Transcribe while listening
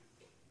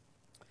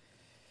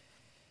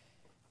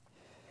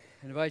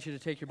I invite you to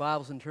take your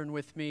Bibles and turn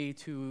with me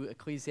to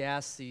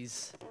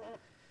Ecclesiastes.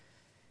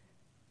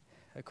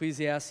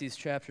 Ecclesiastes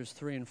chapters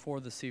 3 and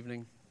 4 this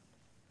evening.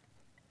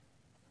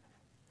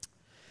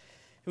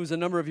 It was a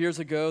number of years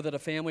ago that a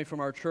family from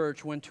our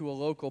church went to a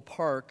local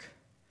park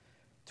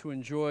to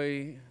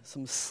enjoy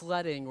some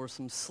sledding or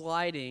some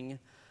sliding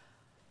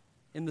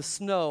in the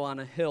snow on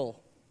a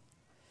hill.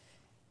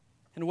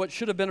 And what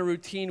should have been a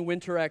routine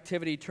winter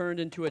activity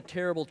turned into a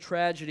terrible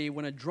tragedy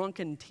when a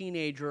drunken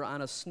teenager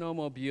on a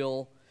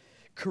snowmobile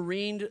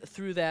careened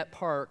through that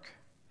park,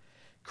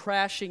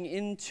 crashing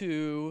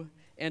into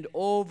and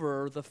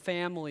over the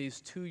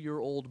family's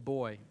 2-year-old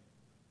boy.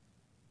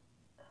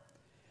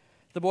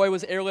 The boy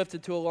was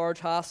airlifted to a large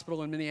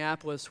hospital in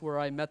Minneapolis where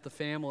I met the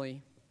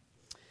family.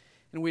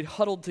 And we'd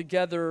huddled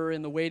together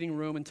in the waiting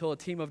room until a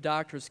team of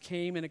doctors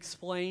came and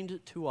explained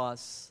to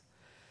us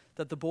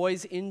that the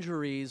boy's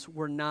injuries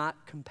were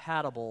not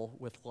compatible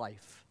with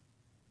life.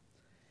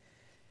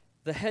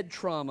 The head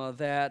trauma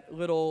that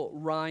little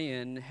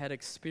Ryan had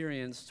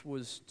experienced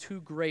was too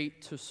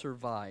great to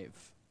survive.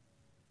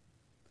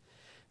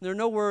 There are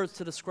no words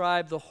to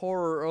describe the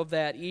horror of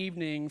that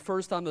evening.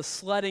 First, on the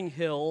sledding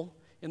hill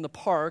in the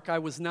park, I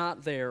was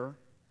not there.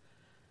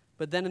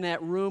 But then in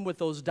that room with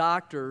those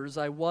doctors,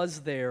 I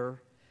was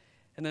there.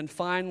 And then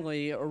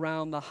finally,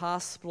 around the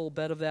hospital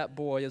bed of that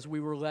boy, as we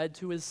were led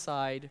to his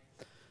side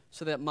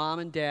so that mom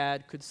and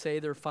dad could say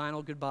their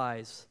final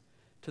goodbyes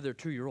to their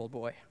 2-year-old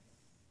boy.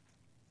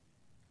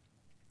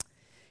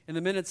 In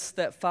the minutes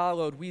that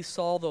followed, we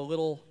saw the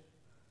little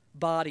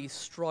body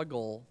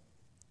struggle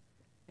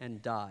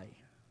and die.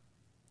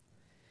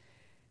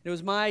 It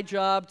was my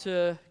job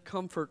to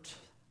comfort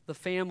the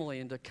family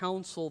and to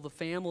counsel the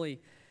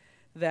family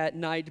that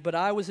night, but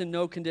I was in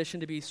no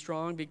condition to be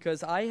strong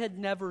because I had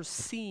never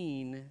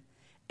seen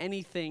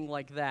anything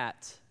like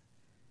that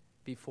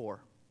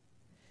before.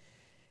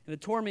 And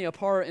it tore me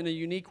apart in a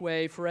unique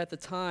way, for at the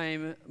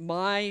time,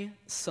 my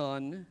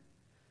son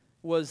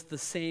was the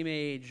same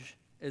age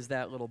as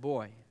that little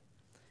boy.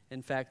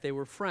 In fact, they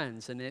were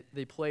friends, and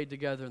they played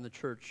together in the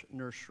church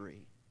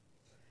nursery.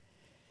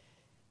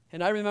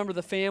 And I remember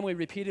the family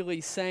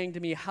repeatedly saying to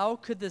me, "How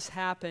could this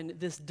happen?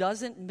 This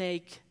doesn't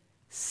make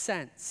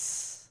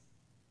sense.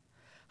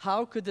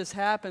 How could this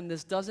happen?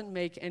 This doesn't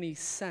make any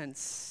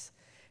sense."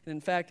 And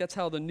in fact, that's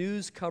how the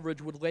news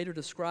coverage would later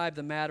describe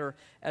the matter,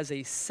 as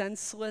a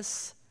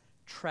senseless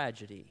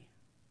tragedy.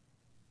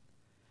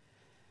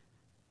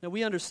 Now,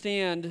 we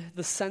understand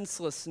the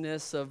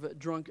senselessness of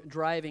drunk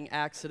driving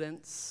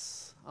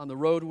accidents on the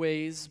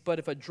roadways, but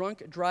if a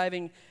drunk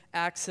driving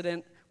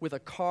accident with a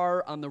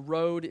car on the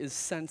road is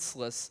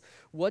senseless,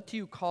 what do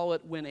you call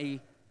it when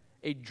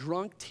a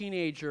drunk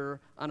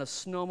teenager on a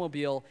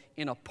snowmobile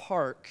in a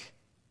park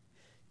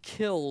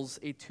kills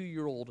a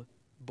 2-year-old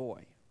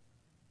boy?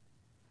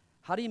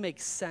 How do you make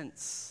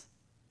sense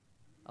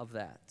of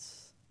that?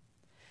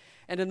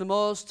 And in the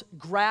most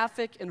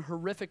graphic and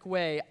horrific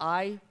way,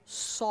 I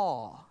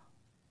saw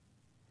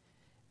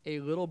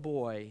a little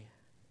boy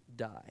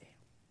die.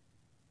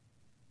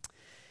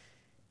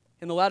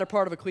 In the latter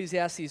part of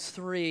Ecclesiastes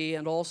 3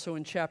 and also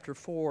in chapter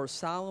 4,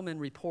 Solomon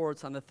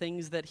reports on the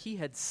things that he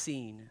had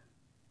seen,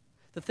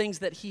 the things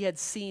that he had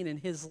seen in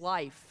his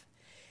life,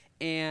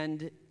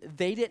 and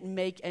they didn't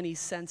make any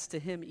sense to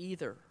him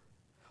either.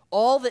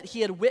 All that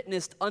he had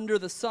witnessed under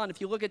the sun. If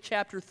you look at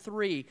chapter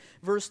 3,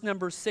 verse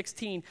number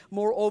 16,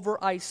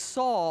 "Moreover, I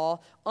saw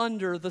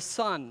under the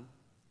sun."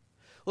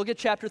 Look at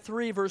chapter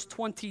 3, verse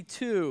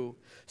 22.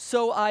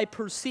 "So I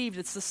perceived."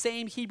 It's the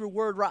same Hebrew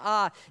word,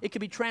 ra'ah. It could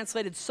be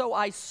translated, "so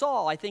I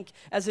saw," I think,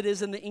 as it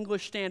is in the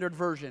English Standard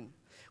Version.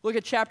 Look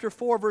at chapter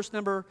 4, verse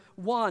number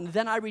 1.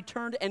 "Then I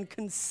returned and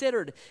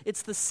considered."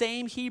 It's the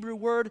same Hebrew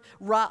word,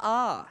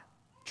 ra'ah,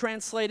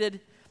 translated,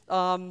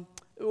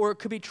 or it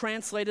could be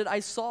translated,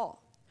 "I saw."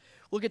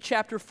 Look at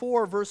chapter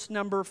 4, verse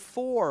number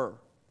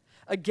 4.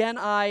 "Again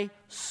I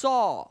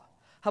saw."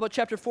 How about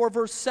chapter 4,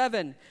 verse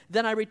 7?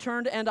 "Then I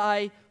returned and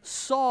I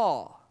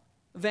saw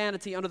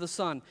vanity under the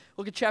sun."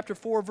 Look at chapter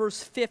 4,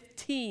 verse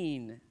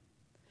 15.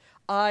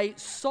 "I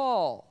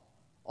saw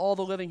all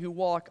the living who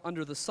walk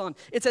under the sun."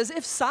 It's as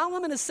if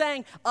Solomon is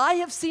saying, I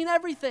have seen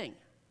everything.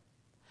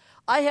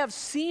 I have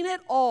seen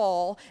it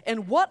all,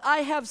 and what I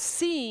have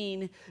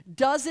seen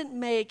doesn't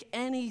make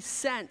any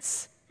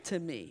sense to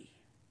me.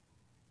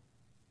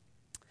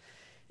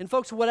 And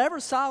folks,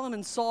 whatever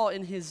Solomon saw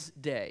in his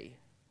day,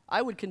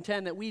 I would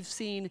contend that we've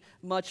seen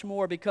much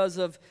more because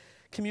of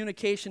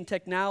communication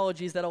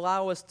technologies that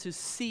allow us to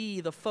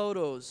see the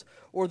photos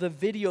or the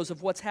videos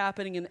of what's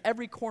happening in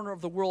every corner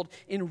of the world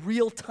in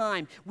real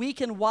time. We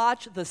can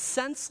watch the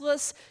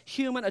senseless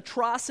human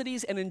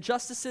atrocities and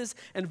injustices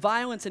and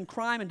violence and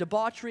crime and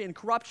debauchery and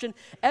corruption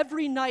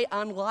every night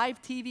on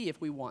live TV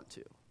if we want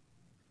to.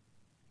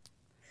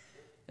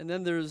 And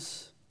then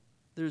there's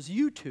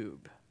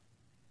YouTube.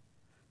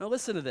 Now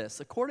listen to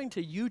this. According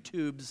to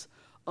YouTube's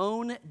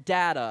own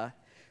data,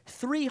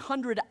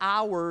 300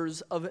 hours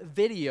of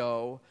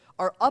video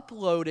are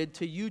uploaded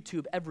to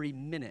YouTube every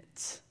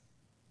minute.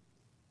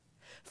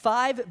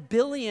 5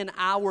 billion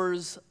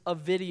hours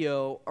of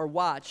video are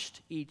watched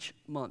each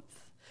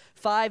month.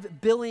 5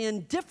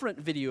 billion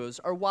different videos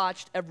are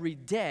watched every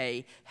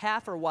day.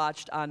 Half are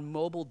watched on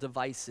mobile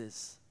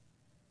devices.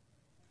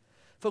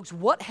 Folks,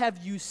 what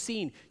have you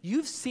seen?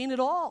 You've seen it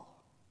all.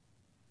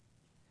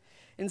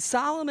 And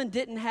Solomon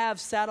didn't have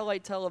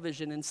satellite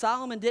television, and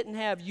Solomon didn't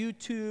have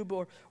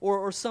YouTube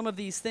or some of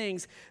these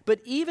things.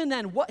 But even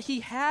then, what he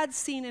had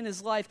seen in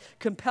his life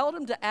compelled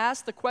him to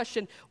ask the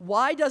question,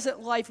 why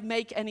doesn't life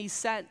make any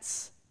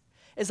sense?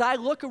 As I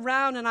look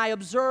around and I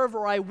observe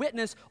or I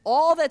witness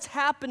all that's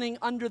happening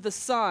under the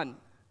sun,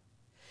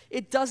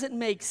 it doesn't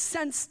make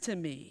sense to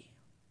me.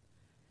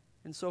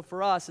 And so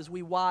for us, as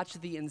we watch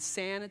the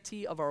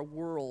insanity of our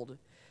world,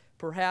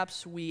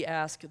 perhaps we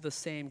ask the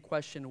same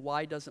question,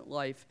 why doesn't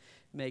life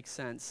make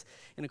sense?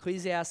 In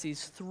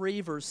Ecclesiastes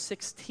 3, verse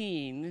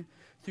 16,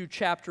 through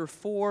chapter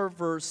 4,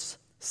 verse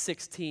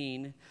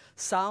 16,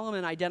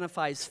 Solomon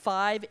identifies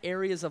 5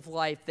 areas of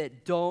life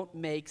that don't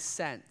make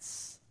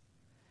sense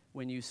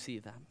when you see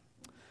them.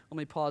 Let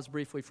me pause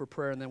briefly for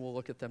prayer, and then we'll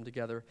look at them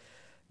together.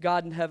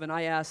 God in heaven,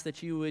 I ask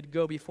that you would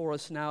go before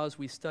us now as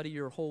we study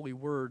your holy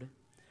word.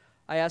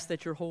 I ask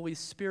that your Holy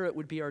Spirit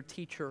would be our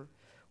teacher.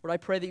 Lord, I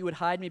pray that you would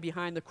hide me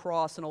behind the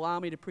cross and allow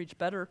me to preach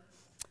better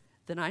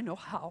than I know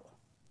how.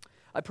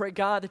 I pray,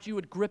 God, that you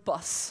would grip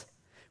us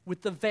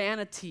with the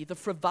vanity, the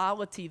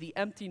frivolity, the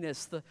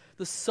emptiness,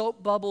 the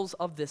soap bubbles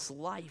of this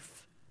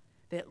life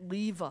that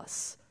leave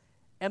us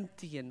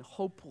empty and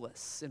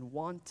hopeless and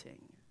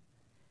wanting.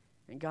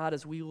 And God,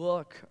 as we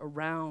look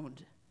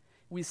around,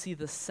 we see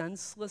the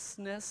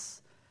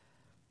senselessness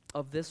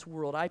of this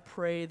world. I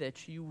pray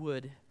that you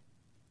would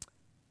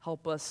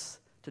help us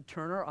to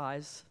turn our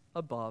eyes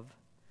above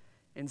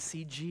and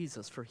see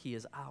Jesus, for he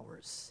is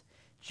ours.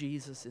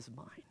 Jesus is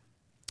mine.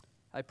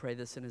 I pray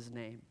this in his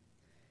name.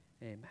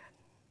 Amen.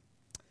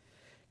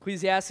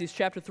 Ecclesiastes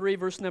chapter 3,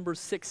 verse number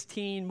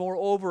 16.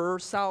 Moreover,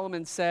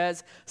 Solomon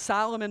says,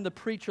 Solomon the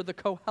preacher, the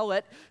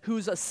Kohelet,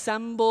 who's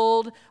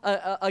assembled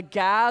a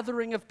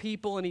gathering of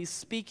people, and he's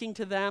speaking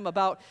to them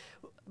about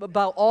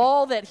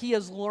all that he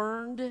has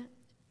learned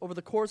over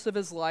the course of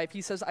his life.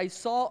 He says, I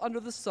saw under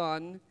the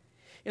sun,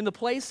 in the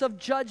place of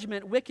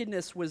judgment,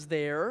 wickedness was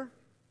there.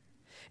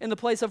 In the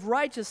place of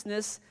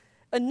righteousness,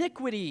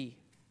 iniquity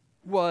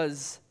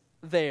was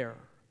there.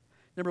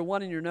 Number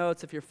 1 in your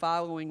notes, if you're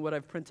following what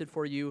I've printed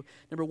for you,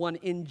 number 1,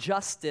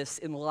 injustice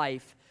in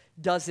life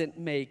doesn't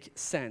make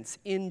sense.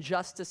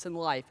 Injustice in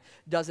life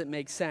doesn't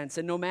make sense.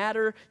 And no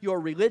matter your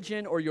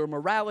religion or your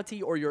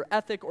morality or your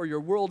ethic or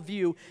your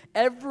worldview,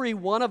 every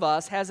one of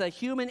us has a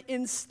human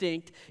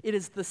instinct. It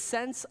is the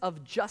sense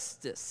of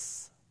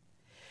justice.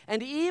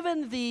 And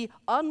even the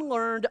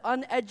unlearned,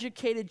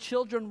 uneducated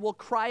children will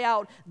cry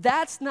out,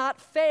 that's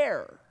not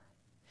fair,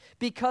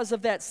 because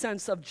of that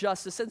sense of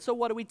justice. And so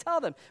what do we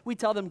tell them? We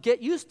tell them,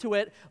 get used to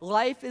it.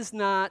 Life is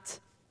not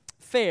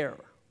fair.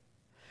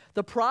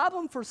 The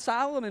problem for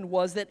Solomon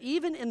was that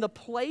even in the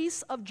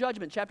place of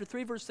judgment, chapter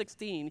 3, verse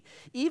 16,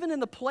 even in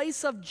the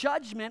place of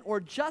judgment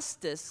or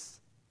justice,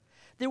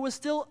 there was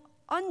still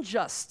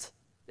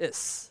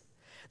injustice.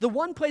 The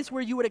one place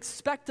where you would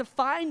expect to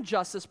find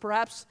justice,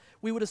 perhaps,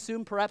 we would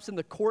assume perhaps in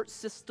the court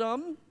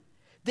system,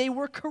 they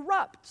were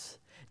corrupt.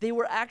 They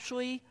were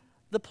actually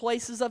the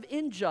places of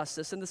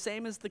injustice, and the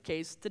same is the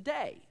case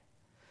today.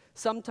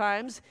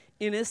 Sometimes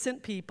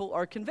innocent people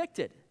are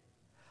convicted.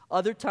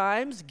 Other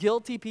times,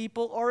 guilty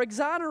people are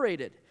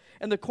exonerated.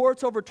 And the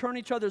courts overturn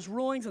each other's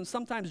rulings, and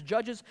sometimes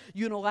judges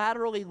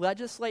unilaterally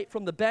legislate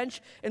from the bench.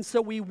 And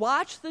so we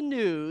watch the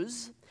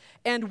news,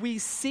 and we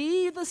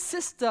see the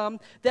system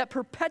that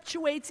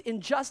perpetuates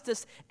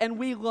injustice, and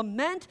we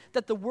lament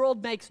that the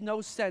world makes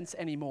no sense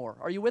anymore.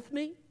 Are you with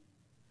me?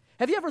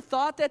 Have you ever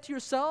thought that to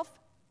yourself?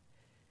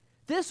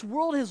 This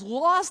world has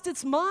lost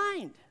its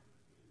mind.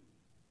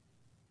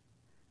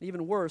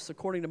 Even worse,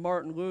 according to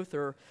Martin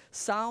Luther,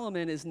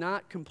 Solomon is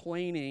not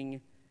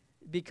complaining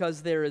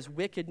because there is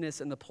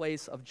wickedness in the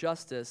place of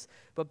justice,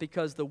 but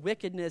because the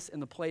wickedness in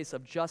the place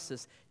of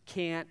justice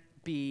can't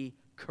be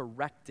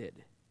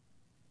corrected.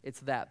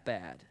 It's that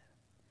bad.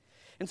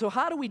 And so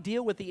how do we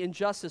deal with the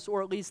injustice,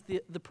 or at least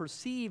the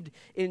perceived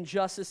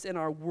injustice in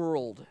our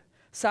world?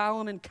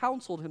 Solomon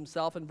counseled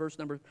himself in verse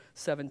number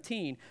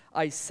 17.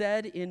 I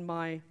said in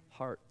my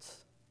heart.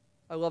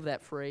 I love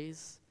that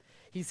phrase.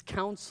 He's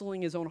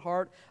counseling his own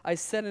heart. I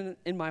said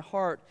in my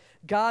heart,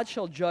 God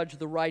shall judge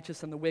the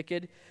righteous and the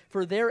wicked,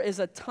 for there is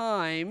a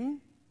time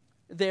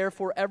there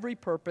for every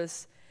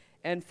purpose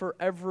and for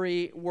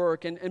every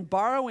work. And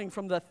borrowing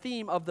from the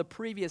theme of the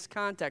previous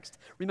context,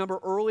 remember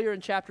earlier in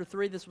chapter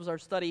 3, this was our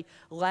study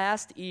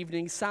last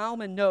evening,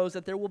 Solomon knows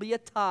that there will be a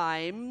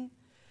time,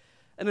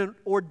 an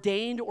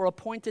ordained or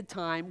appointed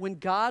time, when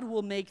God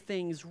will make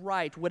things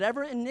right.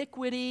 Whatever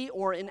iniquity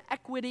or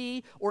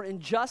inequity or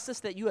injustice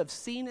that you have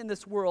seen in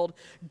this world,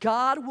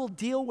 God will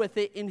deal with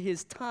it in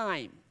his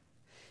time.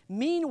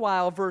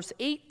 Meanwhile, verse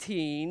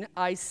 18,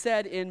 I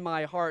said in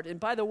my heart, and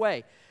by the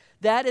way,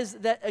 that is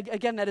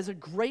a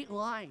great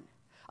line.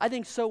 I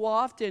think so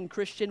often,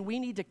 Christian, we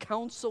need to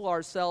counsel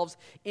ourselves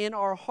in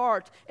our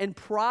heart and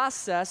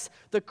process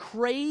the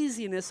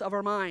craziness of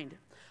our mind.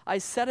 I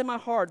said in my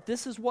heart,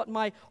 this is what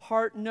my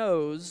heart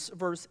knows,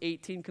 verse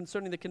 18,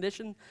 concerning the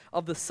condition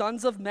of the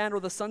sons of men or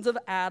the sons of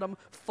Adam,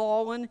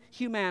 fallen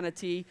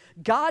humanity.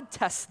 God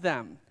tests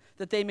them,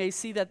 that they may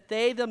see that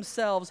they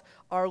themselves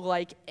are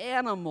like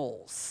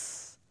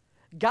animals.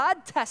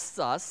 God tests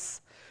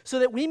us so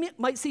that we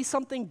might see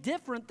something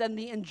different than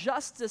the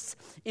injustice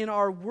in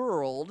our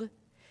world,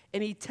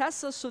 and he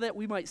tests us so that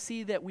we might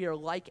see that we are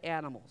like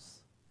animals.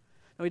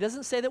 Now, he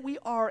doesn't say that we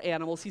are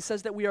animals. He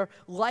says that we are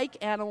like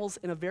animals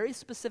in a very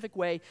specific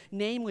way,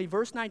 namely,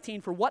 verse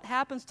 19, for what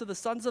happens to the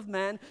sons of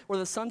men or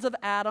the sons of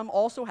Adam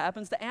also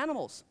happens to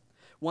animals.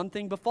 One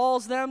thing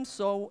befalls them,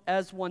 so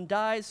as one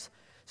dies,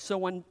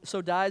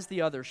 so dies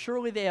the other.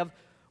 Surely they have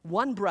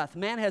one breath.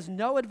 Man has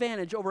no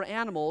advantage over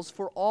animals,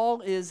 for all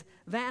is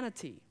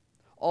vanity.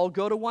 All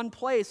go to one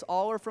place,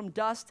 all are from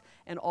dust,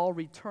 and all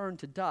return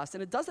to dust.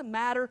 And it doesn't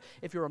matter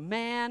if you're a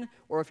man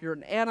or if you're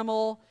an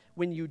animal.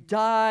 When you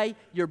die,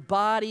 your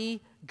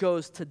body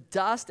goes to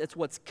dust. It's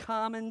what's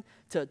common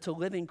to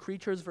living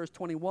creatures. Verse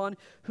 21,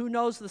 who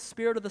knows the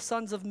spirit of the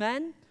sons of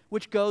men,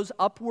 which goes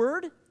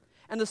upward,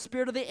 and the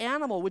spirit of the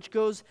animal, which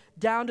goes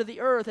down to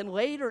the earth? And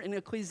later in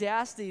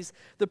Ecclesiastes,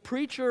 the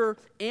preacher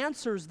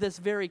answers this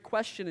very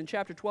question in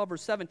chapter 12,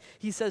 verse 7.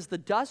 He says, the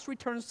dust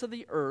returns to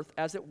the earth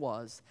as it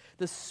was.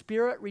 The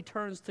spirit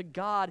returns to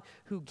God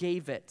who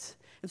gave it.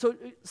 And so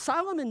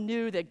Solomon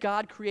knew that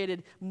God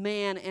created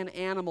man and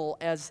animal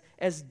as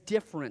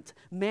different.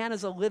 Man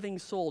is a living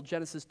soul,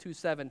 Genesis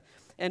 2:7.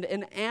 And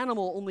an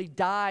animal only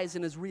dies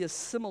and is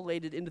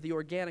reassimilated into the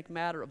organic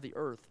matter of the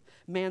earth.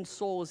 Man's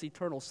soul is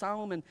eternal.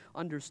 Solomon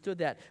understood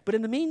that. But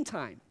in the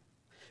meantime,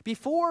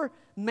 before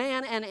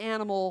man and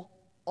animal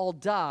all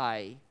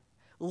die,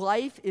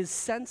 life is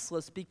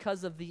senseless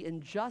because of the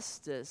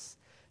injustice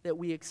that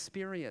we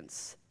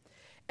experience.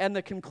 And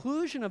the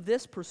conclusion of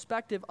this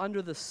perspective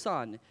under the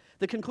sun,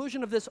 the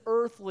conclusion of this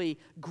earthly,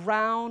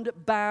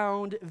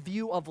 ground-bound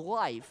view of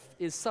life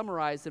is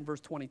summarized in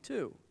verse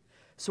 22.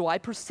 So I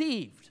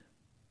perceived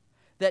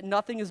that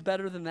nothing is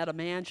better than that a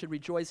man should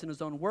rejoice in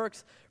his own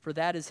works, for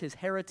that is his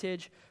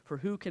heritage, for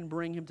who can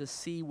bring him to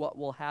see what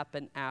will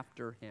happen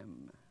after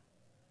him?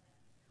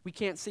 We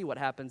can't see what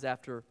happens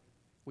after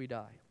we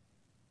die.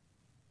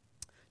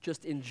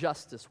 Just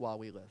injustice while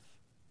we live.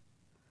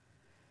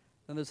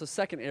 And there's a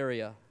second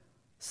area,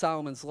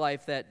 Solomon's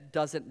life, that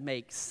doesn't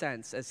make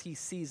sense as he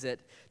sees it.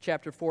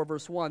 Chapter 4,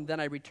 verse 1, then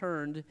I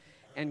returned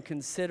and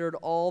considered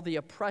all the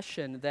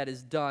oppression that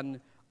is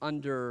done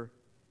under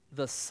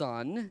the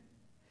sun.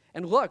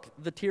 And look,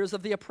 the tears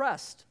of the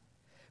oppressed,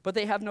 but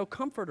they have no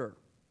comforter.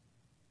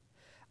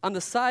 On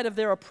the side of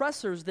their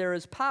oppressors there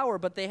is power,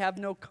 but they have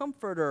no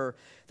comforter.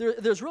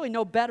 There's really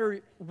no better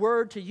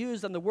word to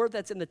use than the word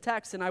that's in the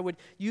text, and I would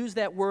use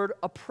that word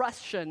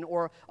oppression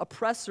or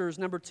oppressors.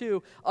 Number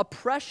 2,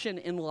 oppression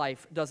in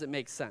life doesn't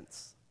make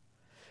sense.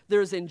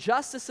 There's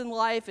injustice in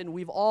life, and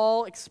we've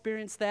all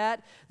experienced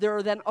that. There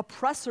are then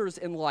oppressors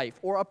in life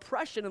or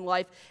oppression in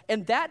life,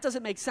 and that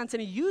doesn't make sense.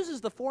 And he uses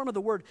the form of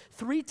the word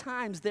 3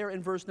 times there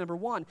in verse number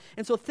 1.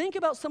 And so think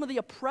about some of the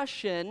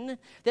oppression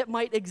that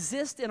might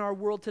exist in our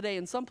world today.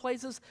 In some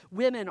places,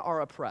 women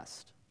are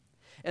oppressed.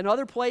 In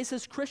other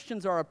places,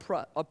 Christians are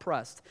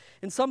oppressed.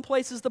 In some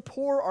places, the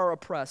poor are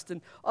oppressed.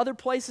 In other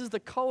places, the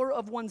color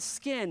of one's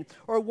skin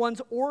or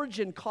one's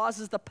origin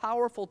causes the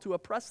powerful to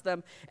oppress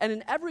them. And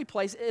in every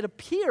place,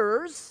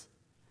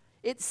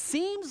 it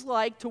seems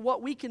like, to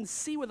what we can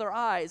see with our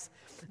eyes,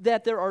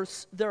 that there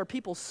are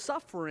people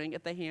suffering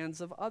at the hands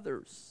of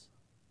others.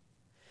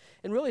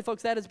 And really,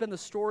 folks, that has been the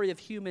story of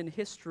human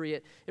history.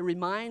 It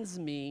reminds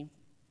me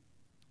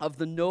of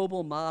the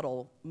noble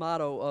motto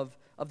of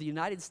the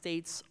United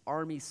States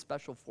Army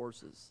Special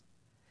Forces.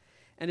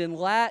 And in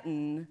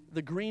Latin,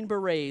 the Green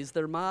Berets,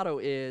 their motto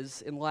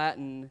is, in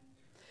Latin,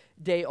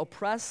 de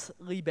oppress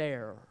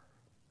liber,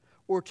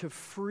 or to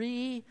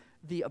free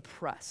the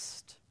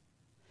oppressed.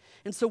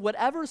 And so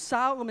whatever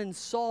Solomon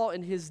saw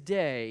in his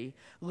day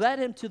led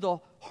him to the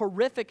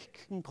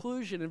horrific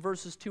conclusion in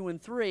verses 2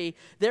 and 3,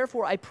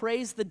 therefore I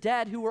praise the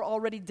dead who were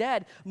already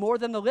dead more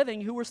than the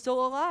living who were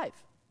still alive.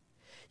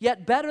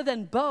 Yet better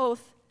than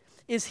both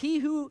is he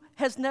who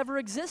has never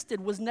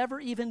existed, was never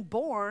even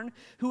born,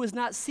 who has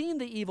not seen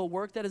the evil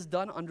work that is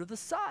done under the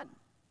sun.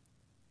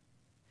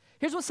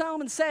 Here's what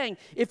Solomon's saying.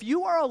 If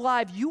you are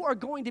alive, you are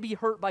going to be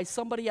hurt by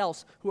somebody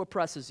else who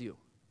oppresses you.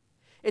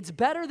 It's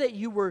better that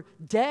you were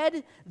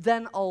dead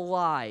than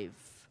alive,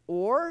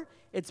 or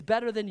it's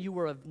better than you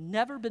were have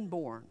never been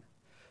born,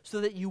 so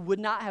that you would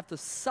not have to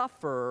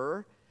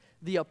suffer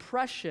the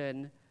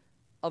oppression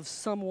of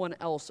someone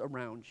else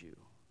around you.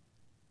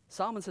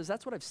 Solomon says,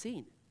 that's what I've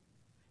seen.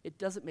 It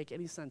doesn't make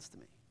any sense to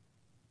me.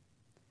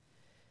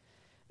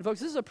 And folks,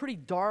 this is a pretty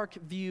dark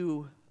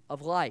view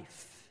of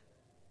life.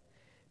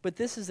 But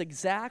this is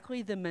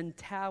exactly the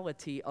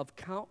mentality of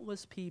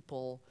countless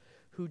people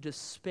who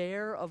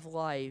despair of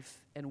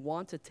life and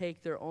want to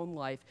take their own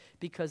life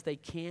because they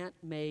can't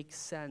make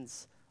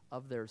sense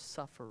of their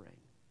suffering.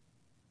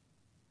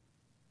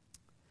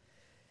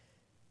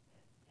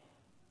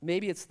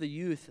 Maybe it's the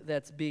youth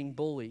that's being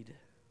bullied.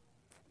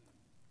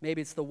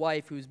 Maybe it's the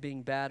wife who's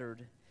being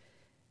battered.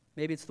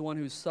 Maybe it's the one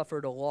who's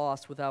suffered a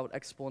loss without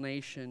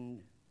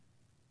explanation.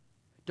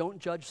 Don't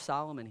judge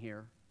Solomon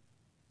here,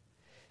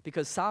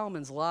 because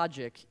Solomon's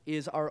logic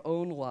is our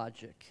own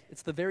logic.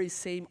 It's the very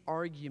same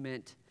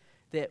argument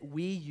that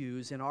we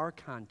use in our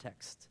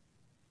context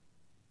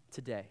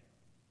today.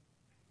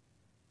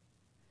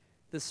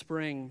 This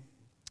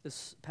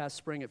past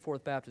spring at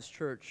Fourth Baptist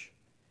Church,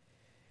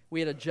 we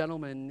had a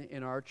gentleman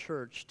in our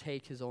church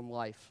take his own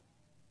life.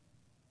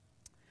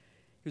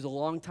 He was a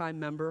longtime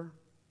member,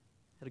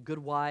 had a good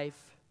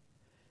wife,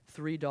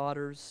 3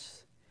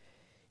 daughters.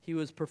 He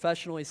was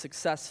professionally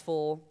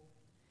successful.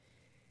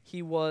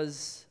 He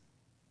was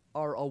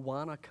our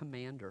Awana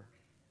commander.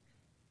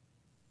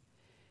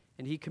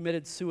 And he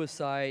committed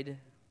suicide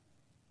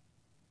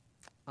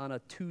on a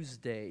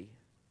Tuesday,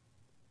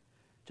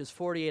 just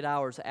 48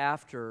 hours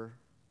after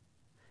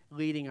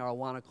leading our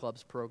Awana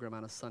Club's program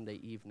on a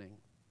Sunday evening.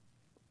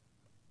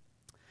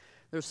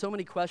 There's so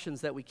many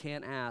questions that we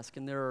can't ask,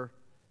 and there are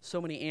so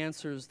many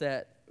answers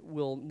that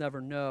we'll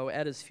never know.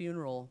 At his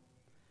funeral,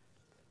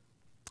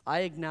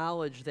 I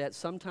acknowledge that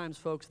sometimes,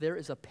 folks, there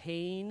is a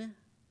pain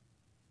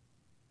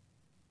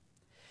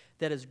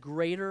that is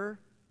greater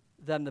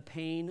than the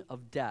pain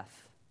of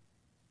death.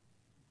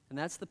 And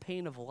that's the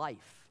pain of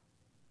life,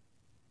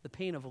 the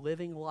pain of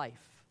living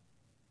life.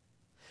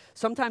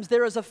 Sometimes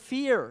there is a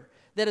fear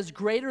that is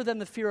greater than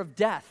the fear of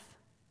death.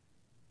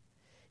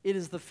 It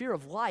is the fear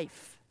of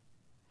life,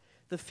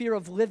 the fear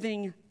of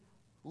living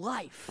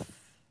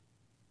life.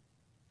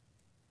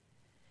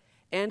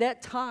 And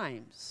at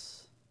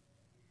times,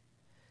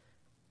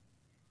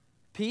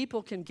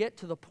 people can get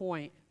to the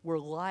point where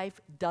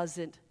life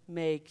doesn't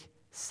make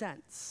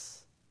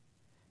sense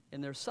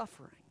in their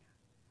suffering.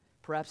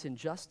 Perhaps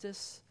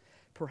injustice,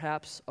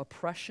 perhaps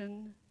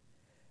oppression.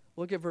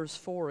 Look at verse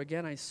 4.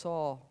 Again, I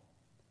saw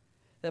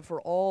that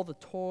for all the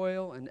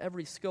toil and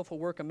every skillful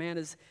work a man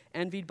is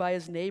envied by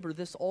his neighbor.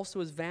 This also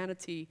is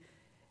vanity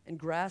and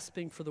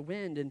grasping for the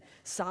wind. And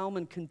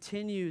Solomon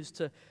continues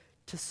to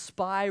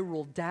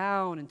spiral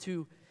down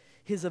into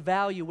his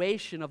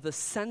evaluation of the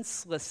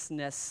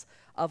senselessness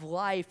of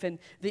life. And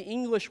the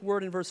English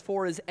word in verse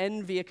 4 is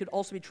envy. It could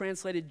also be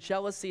translated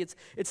jealousy.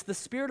 It's the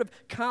spirit of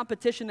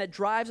competition that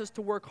drives us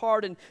to work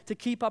hard and to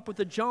keep up with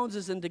the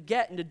Joneses and to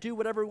get and to do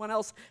what everyone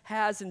else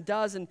has and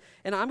does. And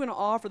I'm going to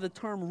offer the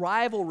term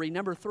rivalry.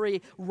 Number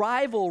 3,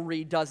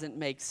 rivalry doesn't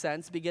make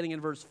sense, beginning in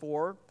verse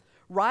 4.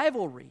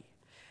 Rivalry.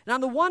 And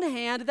on the one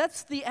hand,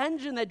 that's the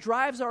engine that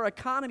drives our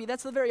economy.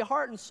 That's the very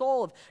heart and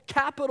soul of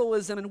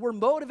capitalism. And we're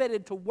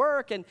motivated to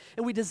work, and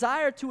we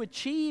desire to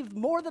achieve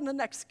more than the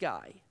next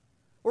guy,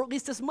 or at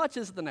least as much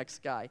as the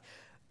next guy.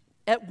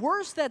 At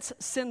worst, that's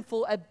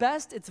sinful. At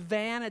best, it's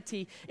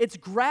vanity. It's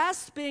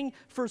grasping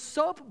for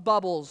soap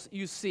bubbles,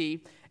 you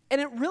see, and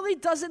it really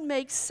doesn't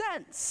make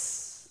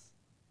sense.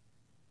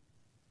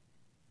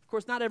 Of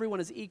course, not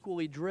everyone is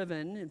equally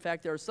driven. In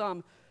fact, there are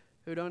some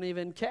who don't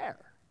even care.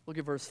 Look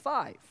at verse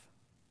 5.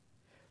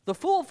 The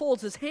fool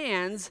folds his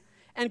hands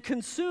and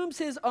consumes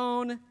his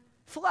own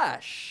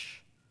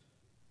flesh.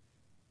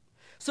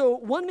 So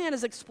one man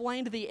has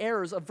explained the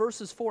errors of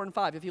verses 4 and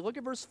 5. If you look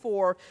at verse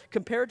 4,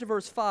 compare it to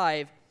verse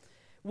 5,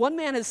 one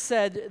man has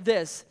said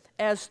this: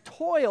 as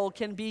toil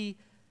can be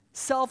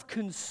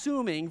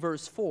self-consuming,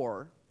 verse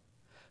 4,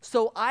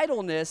 so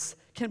idleness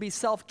can be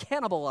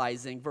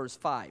self-cannibalizing, verse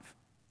 5.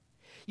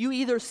 You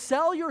either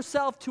sell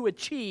yourself to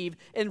achieve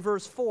in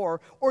verse 4,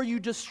 or you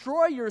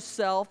destroy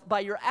yourself by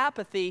your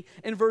apathy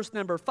in verse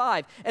number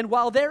 5. And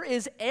while there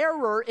is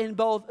error in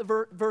both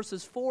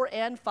verses 4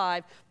 and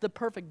 5, the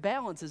perfect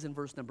balance is in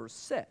verse number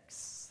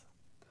 6.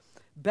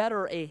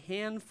 Better a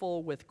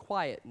handful with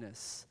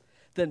quietness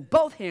than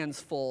both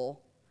hands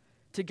full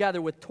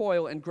together with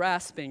toil and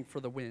grasping for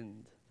the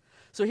wind.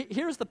 So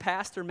here's the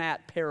Pastor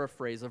Matt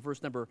paraphrase of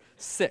verse number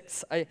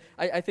 6.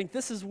 I think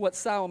this is what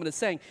Solomon is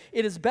saying.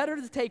 It is better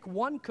to take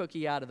one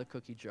cookie out of the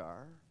cookie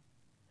jar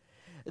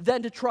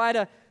than to try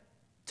to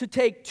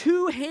take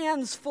 2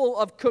 hands full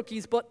of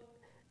cookies but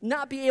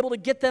not be able to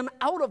get them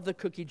out of the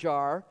cookie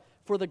jar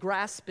for the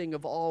grasping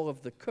of all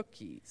of the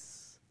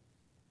cookies.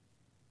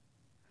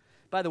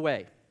 By the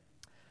way,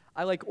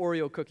 I like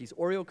Oreo cookies.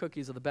 Oreo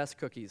cookies are the best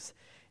cookies.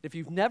 If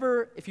you've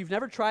never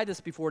tried this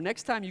before,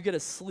 next time you get a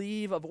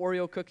sleeve of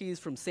Oreo cookies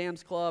from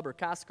Sam's Club or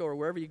Costco or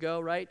wherever you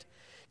go, right?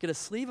 Get a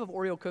sleeve of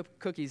Oreo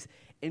cookies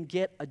and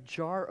get a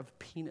jar of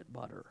peanut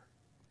butter,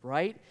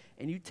 right?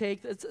 And you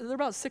take, they're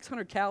about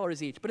 600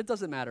 calories each, but it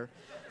doesn't matter.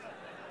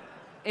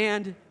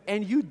 and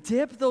you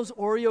dip those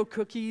Oreo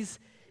cookies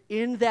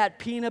in that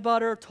peanut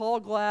butter, tall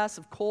glass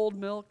of cold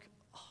milk.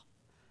 Oh,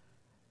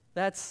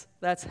 that's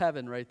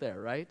heaven right there,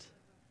 right?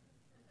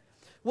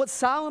 What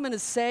Solomon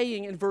is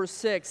saying in verse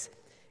 6,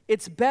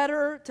 it's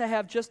better to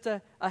have just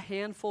a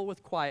handful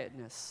with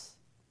quietness,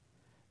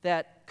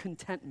 that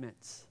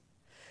contentment,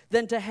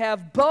 than to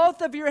have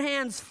both of your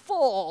hands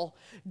full,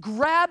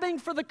 grabbing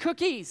for the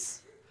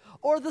cookies,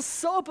 or the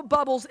soap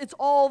bubbles, it's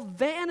all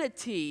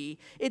vanity.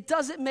 It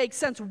doesn't make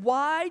sense.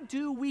 Why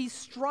do we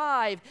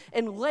strive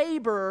and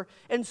labor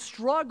and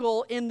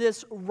struggle in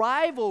this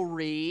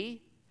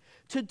rivalry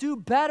to do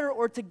better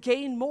or to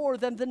gain more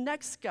than the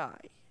next guy?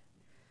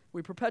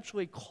 We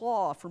perpetually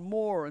claw for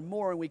more and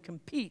more, and we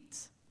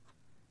compete.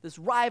 This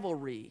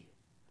rivalry.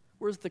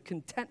 Where's the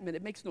contentment?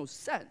 It makes no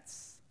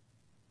sense.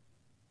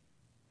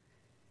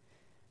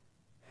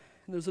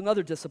 And there's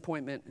another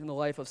disappointment in the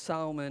life of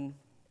Solomon.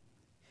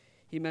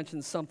 He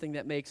mentions something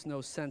that makes no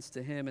sense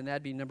to him, and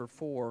that'd be number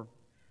 4.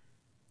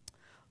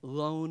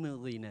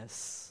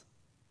 Loneliness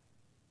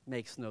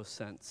makes no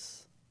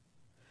sense.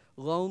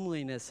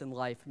 Loneliness in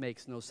life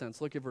makes no sense.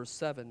 Look at verse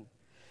 7.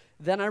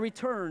 Then I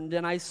returned,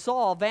 and I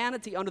saw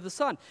vanity under the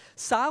sun.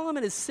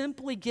 Solomon is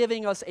simply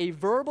giving us a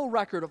verbal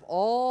record of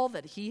all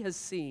that he has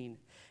seen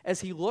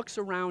as he looks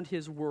around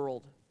his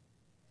world.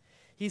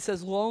 He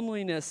says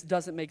loneliness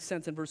doesn't make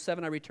sense. In verse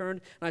 7, I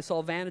returned, and I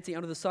saw vanity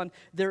under the sun.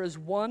 There is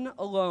one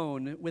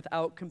alone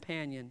without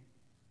companion.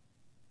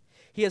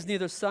 He has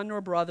neither son nor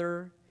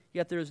brother,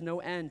 yet there is no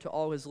end to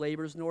all his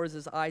labors, nor is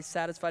his eye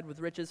satisfied with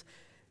riches.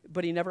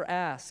 But he never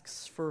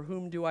asks, for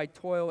whom do I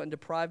toil and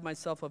deprive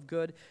myself of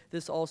good?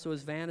 This also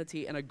is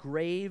vanity and a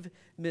grave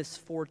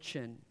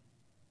misfortune.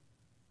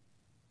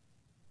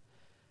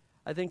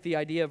 I think the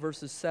idea of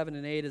verses 7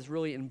 and 8 is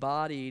really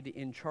embodied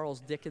in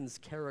Charles Dickens'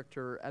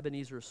 character,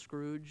 Ebenezer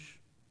Scrooge.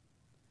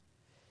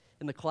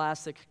 In the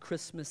classic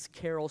Christmas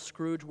Carol,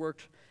 Scrooge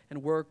worked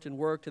and worked and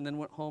worked and then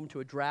went home to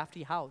a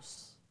drafty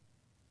house,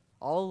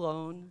 all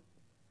alone,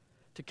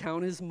 to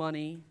count his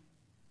money,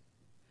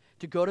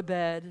 to go to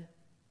bed,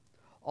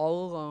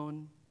 all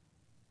alone,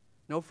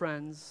 no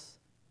friends,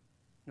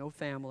 no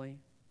family.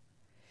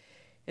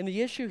 And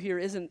the issue here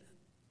isn't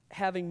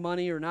having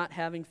money or not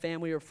having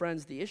family or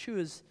friends. The issue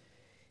is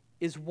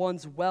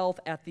one's wealth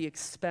at the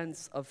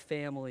expense of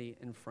family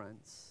and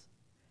friends.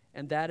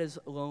 And that is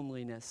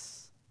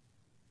loneliness.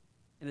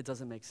 And it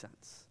doesn't make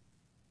sense.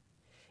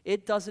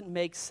 It doesn't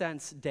make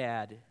sense,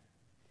 Dad,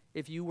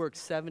 if you work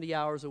 70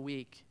 hours a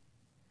week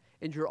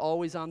and you're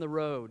always on the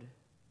road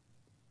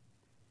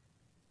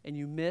and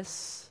you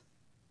miss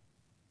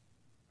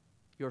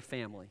your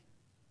family.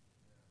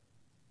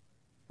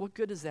 What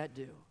good does that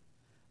do?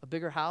 A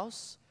bigger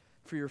house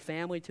for your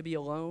family to be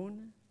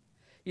alone?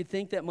 You'd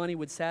think that money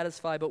would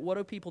satisfy, but what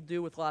do people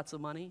do with lots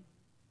of money?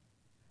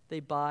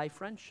 They buy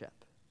friendship.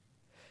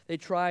 They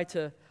try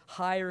to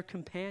hire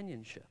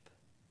companionship.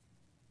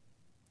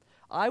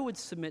 I would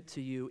submit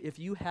to you, if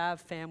you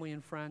have family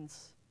and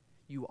friends,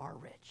 you are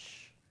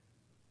rich.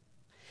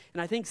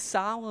 And I think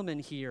Solomon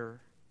here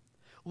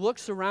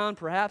looks around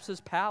perhaps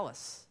his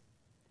palace,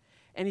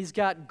 and he's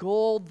got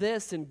gold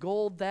this and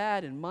gold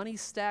that and money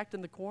stacked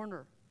in the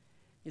corner.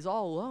 He's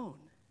all alone.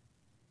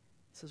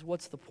 He says,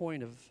 what's the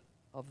point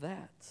of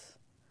that?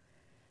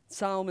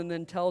 Solomon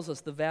then tells us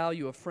the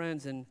value of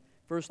friends in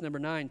verse number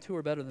 9. 2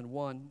 are better than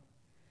 1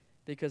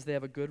 because they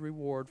have a good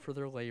reward for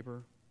their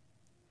labor.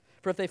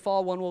 For if they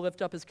fall, one will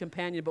lift up his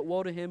companion, but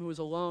woe to him who is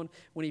alone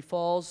when he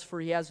falls,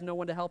 for he has no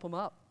one to help him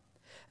up.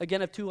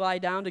 Again, if two lie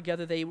down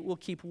together, they will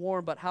keep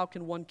warm, but how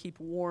can one keep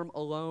warm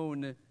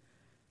alone?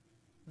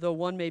 Though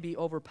one may be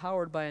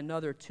overpowered by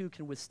another, two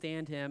can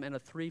withstand him, and a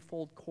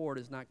threefold cord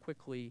is not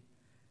quickly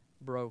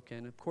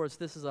broken. Of course,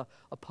 this is a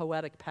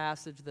poetic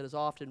passage that is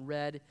often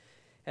read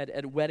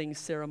at wedding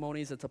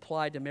ceremonies. It's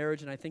applied to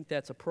marriage, and I think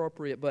that's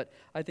appropriate, but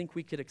I think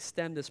we could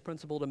extend this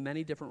principle to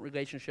many different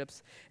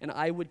relationships, and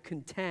I would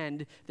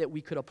contend that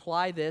we could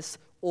apply this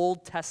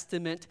Old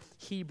Testament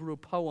Hebrew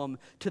poem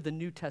to the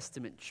New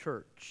Testament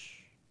church.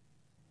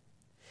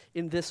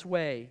 In this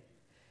way,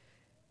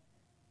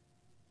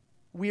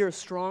 we are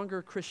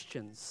stronger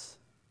Christians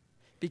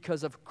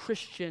because of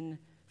Christian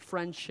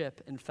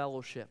friendship and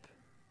fellowship.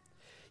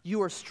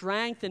 You are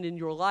strengthened in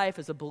your life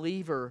as a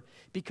believer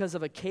because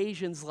of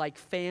occasions like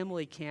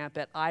family camp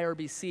at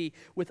IRBC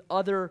with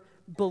other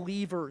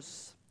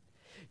believers.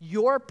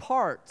 Your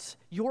part,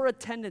 your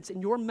attendance,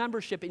 and your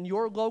membership in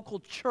your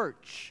local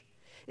church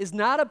is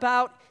not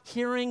about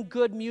hearing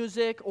good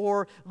music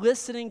or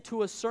listening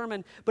to a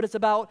sermon, but it's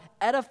about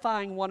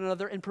edifying one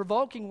another and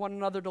provoking one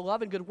another to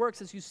love and good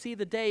works as you see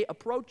the day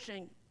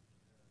approaching.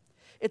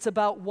 It's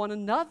about one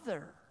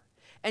another,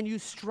 and you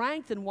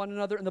strengthen one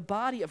another in the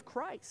body of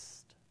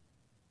Christ.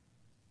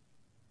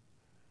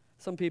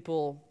 Some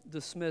people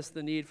dismiss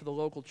the need for the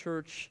local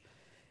church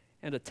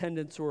and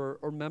attendance or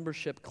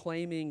membership,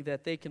 claiming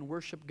that they can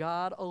worship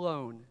God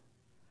alone.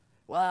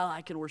 Well,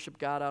 I can worship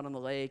God out on the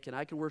lake, and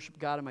I can worship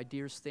God in my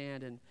deer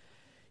stand, and,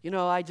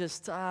 I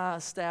just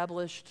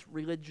established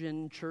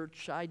religion,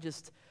 church.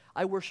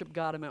 I worship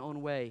God in my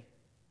own way.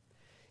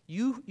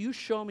 You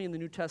show me in the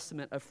New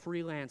Testament a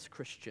freelance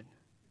Christian.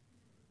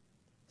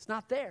 It's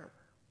not there,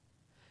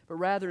 but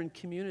rather in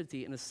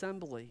community and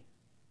assembly,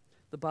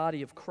 the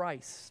body of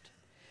Christ.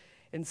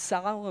 And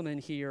Solomon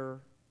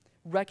here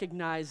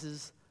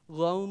recognizes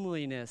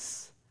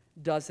loneliness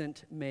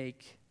doesn't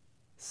make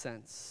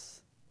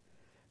sense.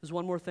 There's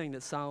one more thing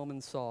that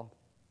Solomon saw.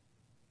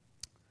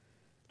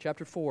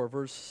 Chapter 4,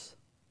 verse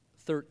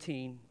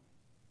 13.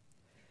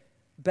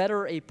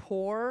 Better a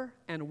poor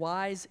and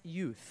wise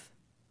youth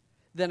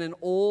than an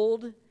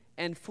old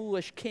and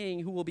foolish king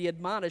who will be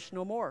admonished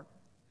no more.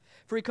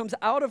 For he comes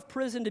out of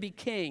prison to be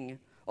king.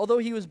 Although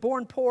he was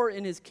born poor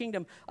in his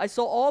kingdom, I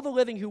saw all the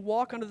living who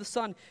walk under the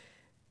sun.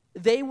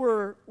 They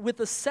were with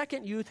the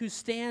second youth who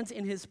stands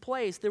in his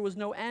place. There was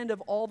no end of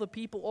all the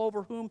people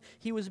over whom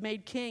he was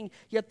made king.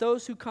 Yet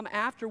those who come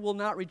after will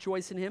not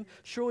rejoice in him.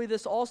 Surely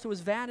this also is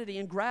vanity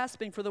and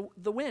grasping for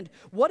the wind.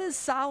 What is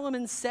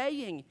Solomon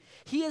saying?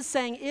 He is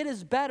saying it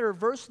is better,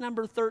 verse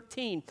number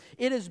 13,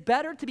 it is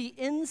better to be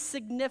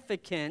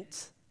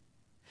insignificant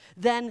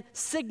than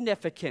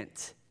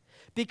significant.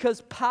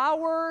 Because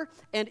power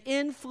and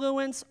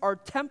influence are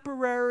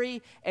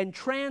temporary and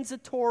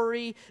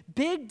transitory.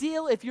 Big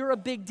deal if you're a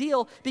big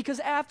deal,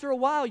 because after a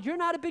while, you're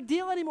not a big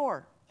deal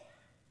anymore.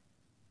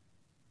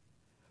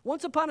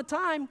 Once upon a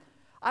time,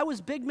 I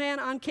was big man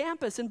on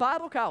campus in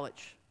Bible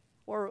college,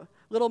 or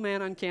little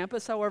man on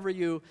campus, however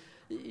you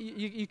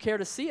care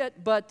to see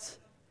it, but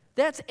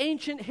that's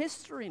ancient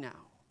history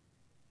now.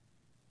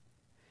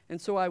 And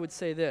so I would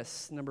say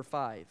this, number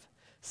 5,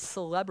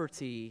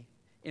 celebrity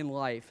in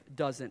life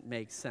doesn't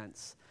make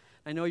sense.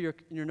 I know your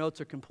notes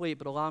are complete,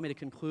 but allow me to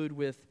conclude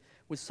with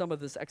some of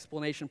this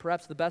explanation.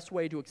 Perhaps the best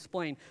way to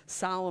explain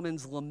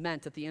Solomon's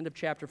lament at the end of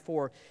chapter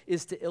 4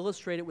 is to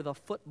illustrate it with a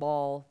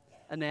football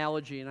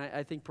analogy. And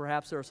I think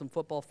perhaps there are some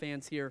football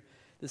fans here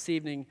this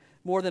evening.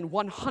 More than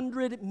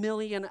 100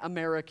 million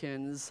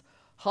Americans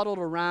huddled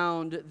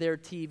around their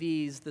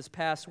TVs this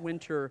past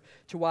winter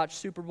to watch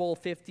Super Bowl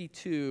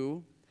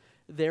 52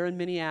 there in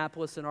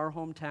Minneapolis, in our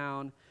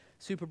hometown.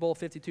 Super Bowl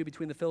 52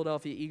 between the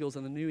Philadelphia Eagles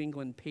and the New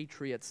England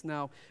Patriots.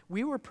 Now,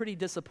 we were pretty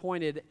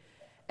disappointed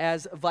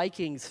as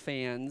Vikings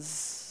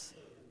fans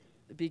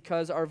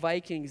because our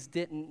Vikings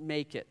didn't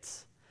make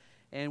it.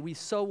 And we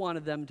so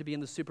wanted them to be in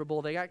the Super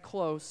Bowl. They got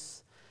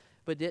close,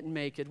 but didn't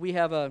make it. We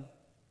have a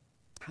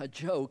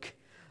joke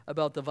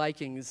about the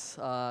Vikings,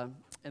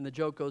 and the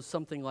joke goes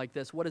something like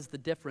this. What is the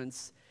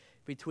difference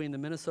between the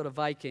Minnesota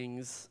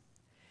Vikings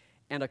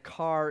and a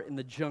car in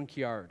the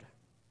junkyard?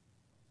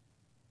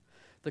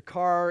 The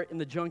car in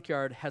the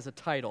junkyard has a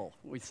title,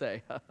 we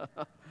say.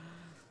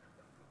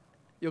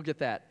 You'll get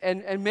that.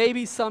 And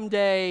maybe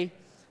someday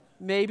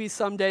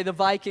the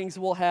Vikings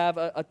will have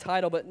a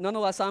title, but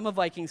nonetheless, I'm a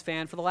Vikings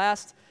fan. For the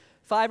last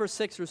 5 or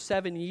 6 or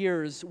 7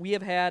 years, we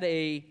have had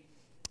a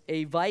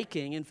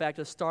Viking, in fact,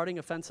 a starting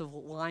offensive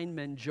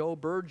lineman, Joe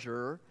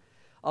Berger,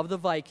 of the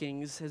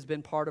Vikings, has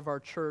been part of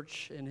our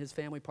church, and his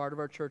family part of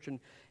our church,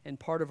 and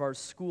part of our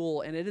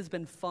school, and it has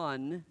been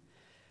fun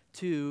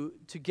to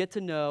get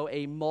to know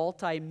a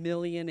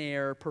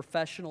multi-millionaire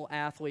professional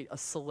athlete, a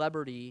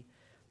celebrity,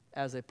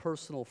 as a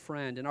personal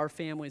friend. And our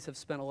families have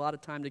spent a lot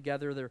of time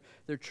together.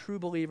 They're true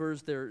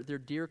believers. They're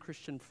dear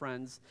Christian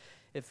friends.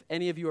 If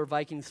any of you are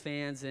Vikings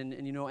fans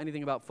and you know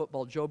anything about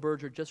football, Joe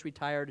Berger just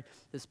retired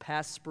this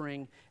past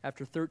spring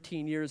after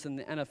 13 years in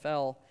the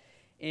NFL.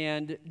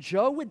 And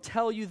Joe would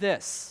tell you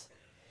this.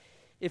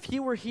 If he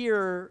were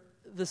here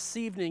this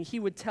evening, he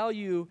would tell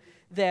you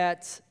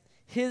that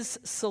his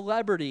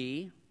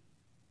celebrity,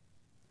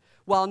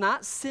 while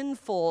not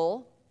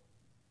sinful,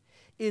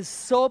 is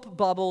soap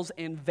bubbles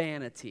and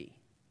vanity.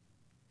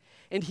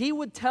 And he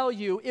would tell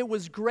you it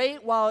was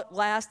great while it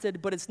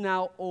lasted, but it's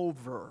now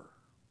over.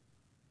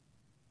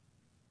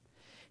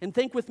 And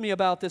think with me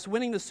about this.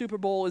 Winning the Super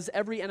Bowl is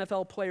every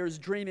NFL player's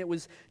dream. It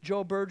was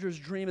Joe Berger's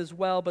dream as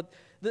well. But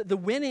the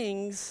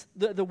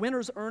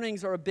winners'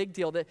 earnings are a big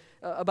deal.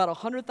 About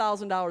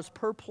 $100,000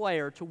 per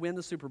player to win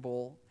the Super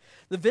Bowl.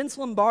 The Vince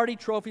Lombardi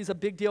trophy is a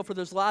big deal, for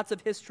there's lots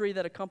of history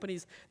that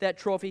accompanies that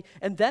trophy.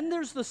 And then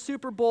there's the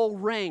Super Bowl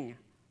ring,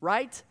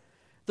 right?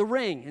 The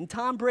ring. And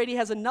Tom Brady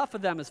has enough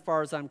of them as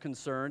far as I'm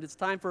concerned. It's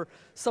time for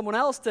someone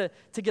else to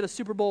get a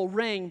Super Bowl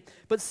ring.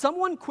 But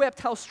someone quipped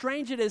how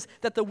strange it is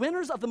that the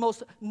winners of the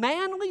most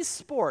manly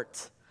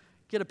sport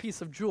get a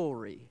piece of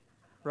jewelry,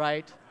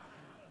 right?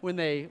 When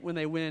they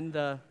win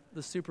the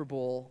Super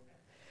Bowl.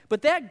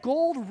 But that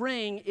gold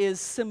ring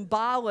is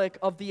symbolic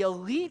of the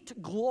elite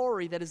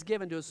glory that is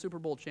given to a Super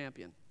Bowl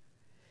champion.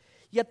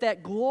 Yet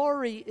that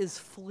glory is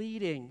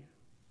fleeting.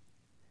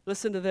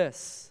 Listen to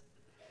this.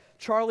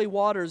 Charlie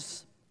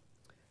Waters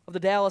of the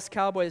Dallas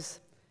Cowboys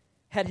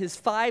had his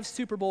 5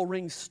 Super Bowl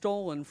rings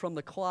stolen from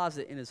the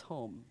closet in his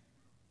home.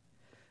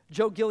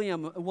 Joe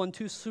Gilliam won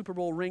 2 Super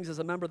Bowl rings as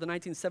a member of the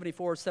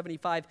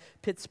 1974-75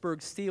 Pittsburgh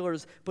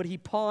Steelers, but he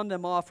pawned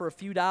them off for a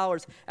few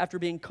dollars after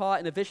being caught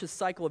in a vicious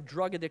cycle of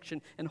drug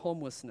addiction and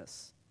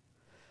homelessness.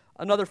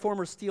 Another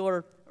former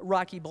Steeler,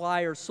 Rocky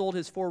Bleier, sold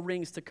his 4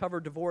 rings to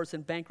cover divorce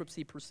and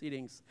bankruptcy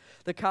proceedings.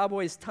 The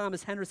Cowboys'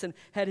 Thomas Henderson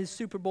had his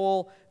Super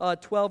Bowl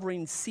 12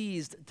 ring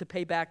seized to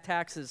pay back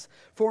taxes.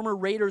 Former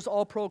Raiders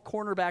All-Pro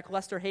cornerback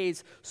Lester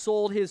Hayes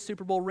sold his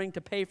Super Bowl ring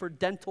to pay for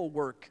dental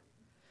work.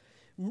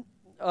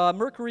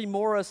 Mercury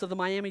Morris of the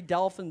Miami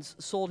Dolphins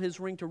sold his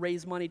ring to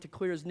raise money to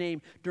clear his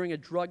name during a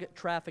drug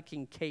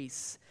trafficking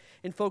case.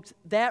 And folks,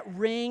 that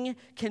ring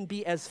can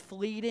be as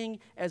fleeting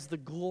as the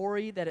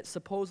glory that it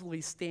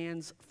supposedly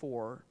stands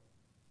for.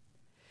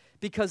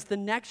 Because the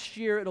next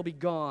year it'll be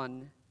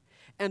gone,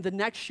 and the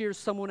next year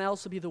someone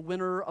else will be the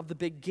winner of the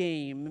big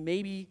game,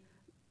 maybe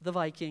the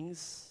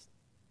Vikings.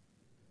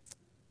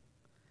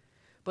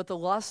 But the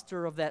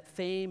luster of that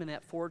fame and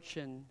that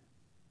fortune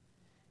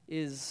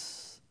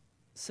is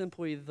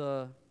simply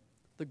the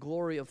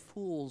glory of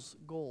fool's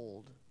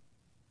gold.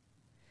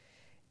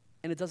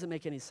 And it doesn't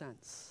make any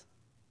sense.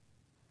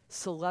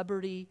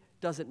 Celebrity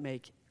doesn't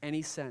make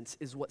any sense,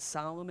 is what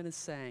Solomon is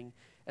saying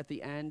at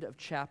the end of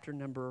chapter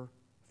number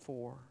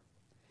 4.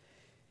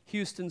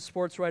 Houston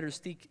sports writer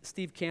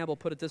Steve Campbell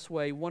put it this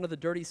way: one of the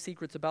dirty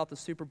secrets about the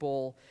Super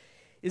Bowl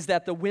is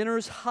that the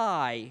winner's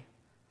high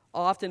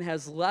often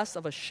has less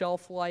of a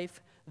shelf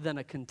life than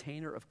a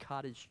container of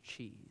cottage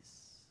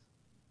cheese.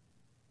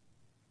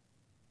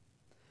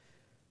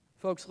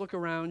 Folks, look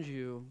around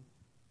you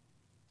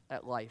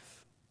at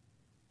life.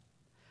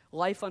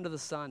 Life under the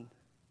sun.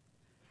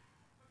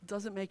 It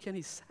doesn't make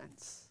any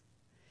sense.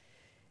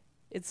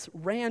 It's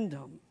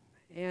random,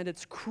 and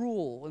it's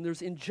cruel, and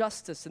there's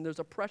injustice, and there's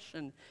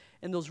oppression,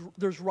 and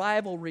there's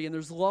rivalry, and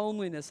there's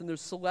loneliness, and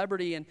there's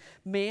celebrity, and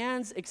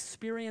man's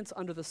experience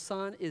under the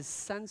sun is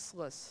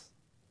senseless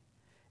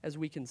as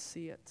we can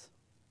see it.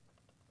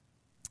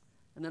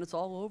 And then it's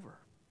all over.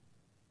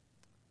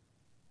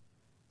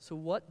 So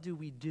what do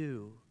we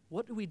do?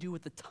 What do we do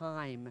with the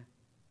time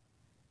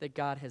that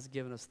God has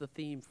given us? The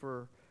theme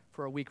for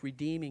a week,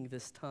 redeeming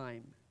this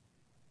time.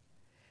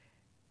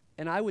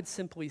 And I would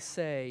simply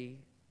say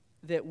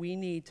that we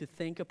need to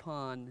think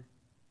upon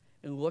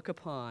and look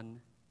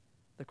upon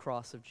the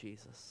cross of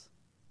Jesus.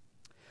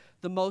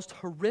 The most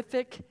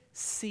horrific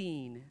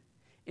scene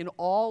in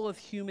all of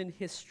human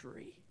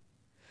history.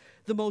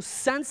 The most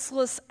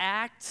senseless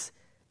act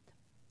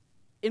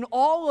in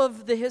all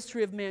of the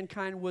history of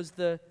mankind was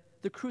the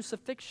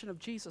crucifixion of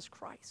Jesus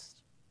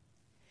Christ.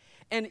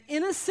 An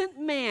innocent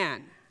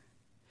man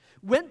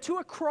went to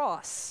a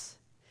cross,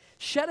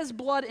 shed his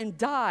blood, and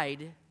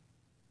died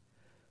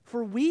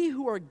for we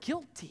who are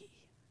guilty.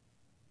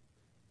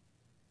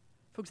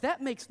 Folks, that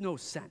makes no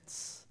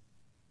sense.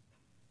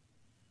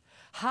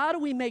 How do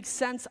we make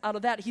sense out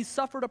of that? He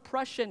suffered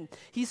oppression.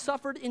 He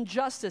suffered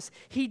injustice.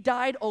 He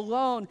died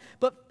alone.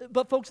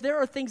 But folks, there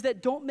are things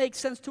that don't make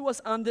sense to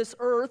us on this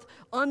earth,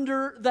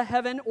 under the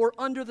heaven or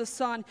under the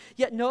sun.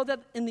 Yet know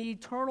that in the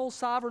eternal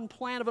sovereign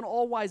plan of an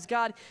all-wise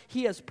God,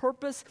 He has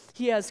purpose,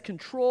 He has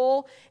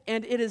control,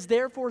 and it is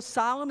therefore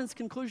Solomon's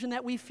conclusion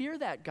that we fear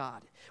that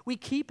God. We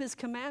keep His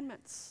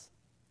commandments.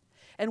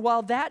 And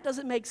while that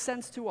doesn't make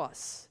sense to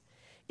us,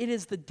 it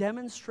is the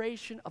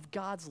demonstration of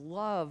God's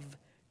love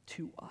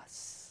to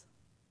us.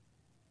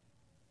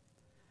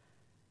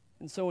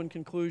 And so in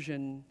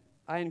conclusion,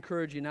 I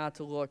encourage you not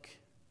to look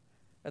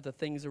at the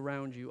things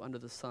around you under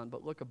the sun,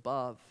 but look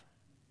above.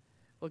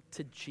 Look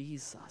to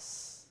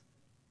Jesus,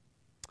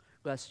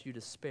 lest you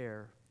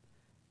despair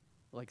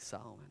like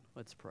Solomon.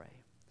 Let's pray.